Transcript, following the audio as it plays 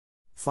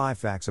5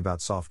 Facts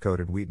about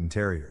Soft-Coated Wheaten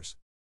Terriers.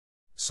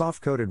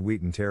 Soft-coated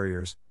Wheaten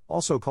Terriers,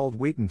 also called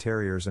Wheaten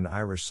Terriers and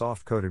Irish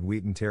Soft-Coated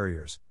Wheaten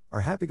Terriers,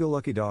 are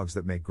happy-go-lucky dogs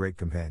that make great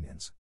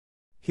companions.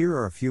 Here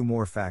are a few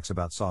more facts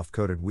about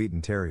soft-coated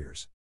Wheaten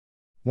Terriers.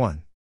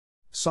 1.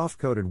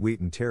 Soft-coated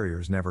Wheaten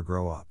Terriers never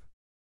grow up.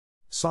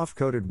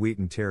 Soft-coated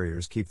Wheaten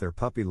Terriers keep their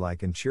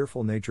puppy-like and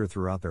cheerful nature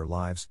throughout their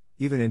lives,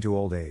 even into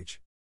old age.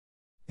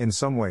 In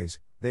some ways,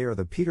 they are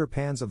the Peter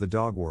Pans of the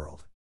dog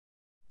world.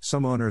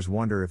 Some owners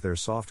wonder if their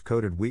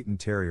soft-coated Wheaten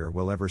Terrier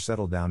will ever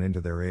settle down into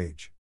their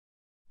age.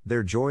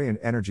 Their joy and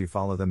energy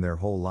follow them their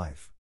whole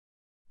life.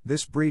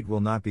 This breed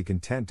will not be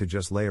content to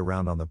just lay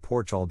around on the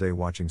porch all day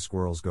watching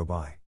squirrels go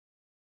by.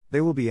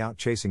 They will be out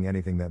chasing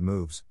anything that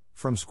moves,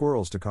 from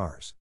squirrels to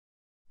cars.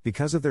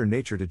 Because of their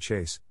nature to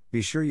chase,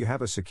 be sure you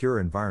have a secure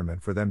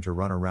environment for them to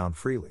run around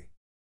freely.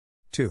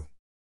 2.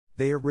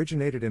 They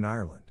originated in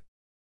Ireland.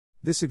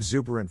 This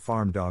exuberant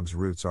farm dog's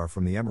roots are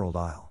from the Emerald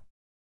Isle.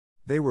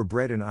 They were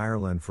bred in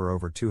Ireland for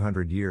over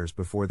 200 years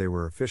before they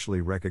were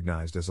officially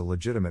recognized as a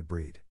legitimate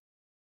breed.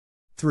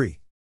 3.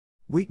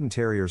 Wheaten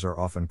Terriers are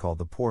often called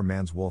the poor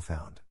man's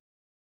wolfhound.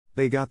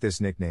 They got this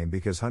nickname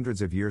because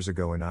hundreds of years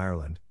ago in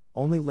Ireland,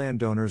 only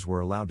landowners were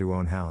allowed to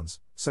own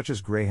hounds, such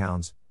as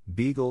greyhounds,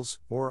 beagles,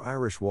 or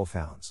Irish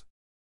wolfhounds.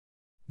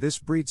 This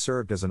breed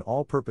served as an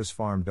all-purpose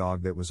farm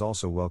dog that was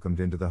also welcomed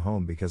into the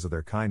home because of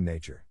their kind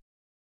nature.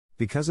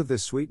 Because of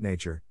this sweet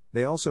nature,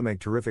 they also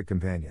make terrific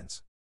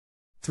companions.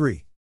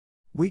 3.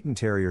 Wheaten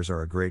Terriers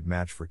are a great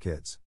match for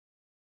kids.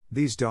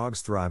 These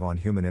dogs thrive on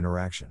human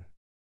interaction.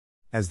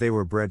 As they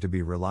were bred to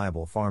be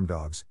reliable farm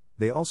dogs,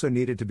 they also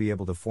needed to be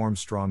able to form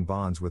strong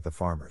bonds with the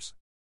farmers.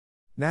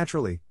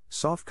 Naturally,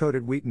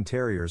 soft-coated Wheaten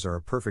Terriers are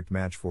a perfect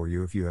match for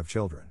you if you have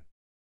children.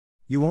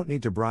 You won't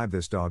need to bribe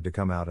this dog to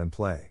come out and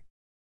play.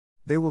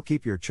 They will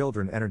keep your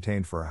children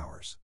entertained for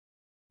hours.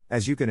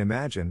 As you can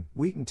imagine,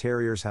 Wheaten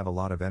Terriers have a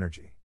lot of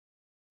energy.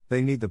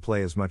 They need the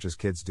play as much as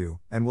kids do,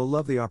 and will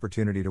love the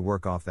opportunity to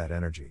work off that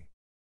energy.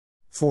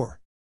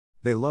 4.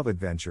 They love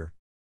adventure.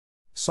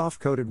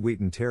 Soft-coated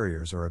Wheaten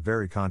Terriers are a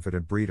very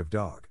confident breed of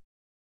dog.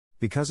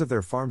 Because of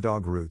their farm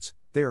dog roots,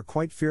 they are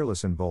quite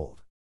fearless and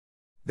bold.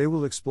 They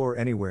will explore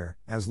anywhere,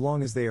 as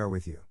long as they are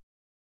with you.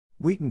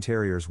 Wheaten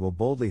Terriers will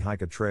boldly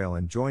hike a trail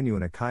and join you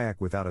in a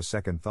kayak without a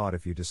second thought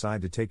if you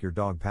decide to take your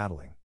dog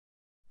paddling.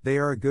 They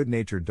are a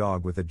good-natured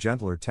dog with a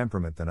gentler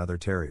temperament than other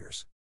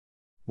terriers.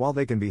 While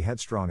they can be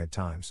headstrong at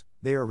times,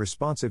 they are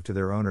responsive to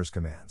their owner's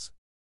commands.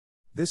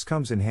 This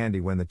comes in handy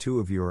when the two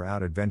of you are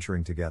out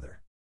adventuring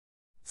together.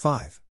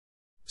 5.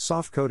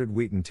 Soft-coated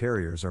Wheaten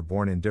Terriers are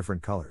born in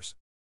different colors.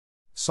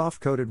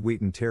 Soft-coated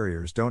Wheaten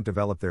Terriers don't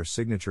develop their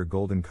signature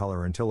golden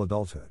color until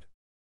adulthood.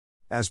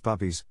 As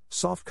puppies,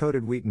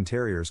 soft-coated Wheaten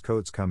Terriers'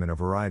 coats come in a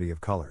variety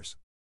of colors.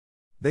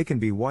 They can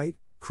be white,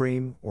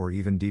 cream, or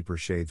even deeper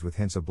shades with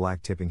hints of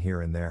black tipping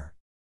here and there.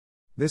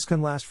 This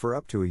can last for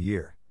up to a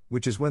year,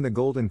 which is when the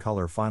golden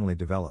color finally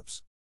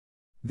develops.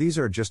 These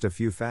are just a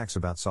few facts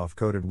about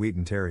soft-coated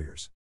Wheaten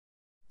Terriers.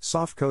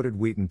 Soft-coated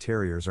Wheaten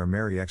Terriers are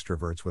merry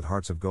extroverts with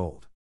hearts of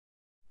gold.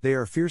 They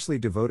are fiercely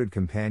devoted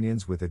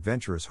companions with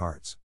adventurous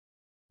hearts.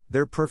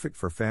 They're perfect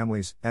for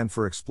families and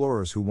for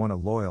explorers who want a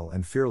loyal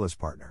and fearless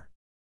partner.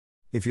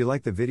 If you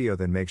like the video,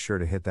 then make sure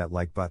to hit that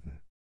like button.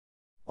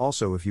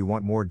 Also, if you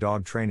want more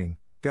dog training,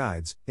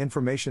 guides,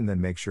 information,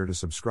 then make sure to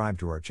subscribe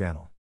to our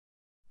channel.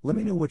 Let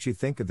me know what you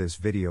think of this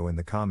video in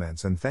the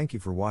comments, and thank you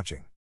for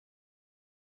watching.